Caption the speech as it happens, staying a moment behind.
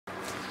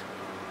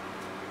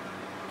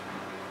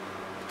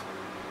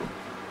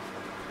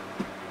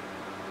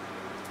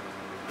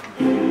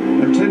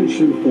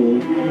Attention all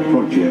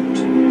Project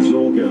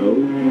Zorgo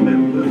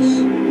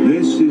members.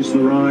 This is the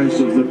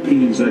rise of the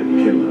PZ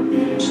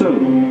Killer. So,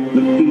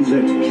 the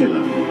PZ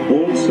Killer,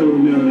 also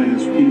known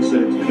as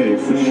PZK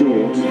for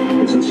short,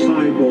 is a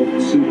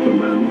cyborg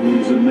Superman who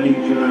is a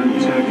major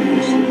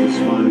antagonist of the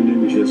Spy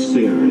Ninja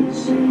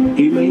series.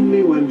 He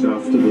mainly went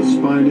after the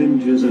Spy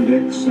Ninjas and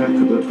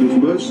X-Hacker, but was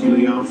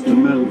mostly after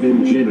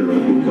Melvin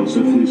Jinera because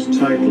of his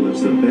title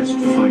as the best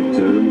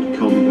fighter and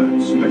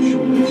combat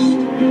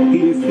specialist.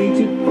 He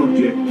defeated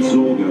Project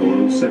Zorgo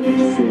on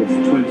September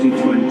 4th,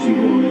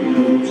 2021 in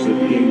hopes of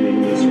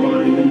gaining the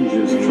Spy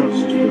Ninjas'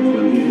 trust, but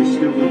when he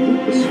discovered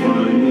that the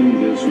Spy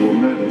Ninjas were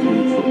mad at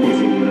him for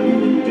putting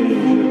them in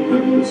danger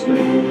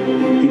purposely,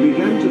 he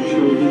began to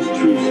show his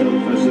true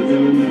self as a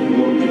villain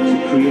who wanted to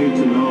create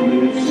an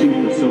army of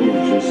super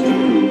soldiers to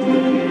prove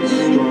that he is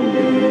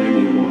stronger than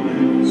anyone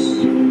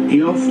else.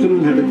 He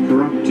often had a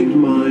corrupted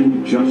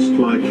mind just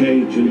like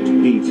Agent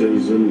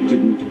Peters and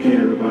didn't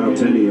care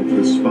about any of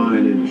the Spy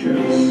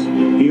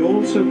Ninjas. He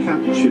also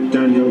captured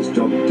Daniel's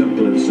dog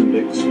Douglas and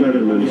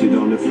experimented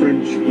on a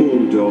French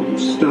bulldog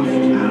stuffed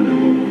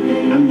animal.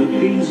 And the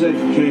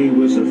PZK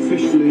was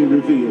officially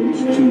revealed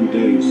 2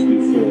 days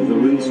before the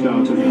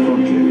restart of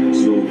Project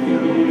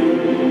Zorgo,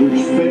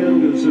 which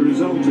failed as a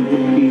result of the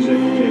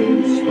PZK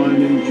and Spy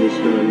Ninjas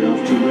going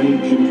after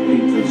Agent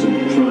Peters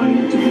and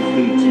trying to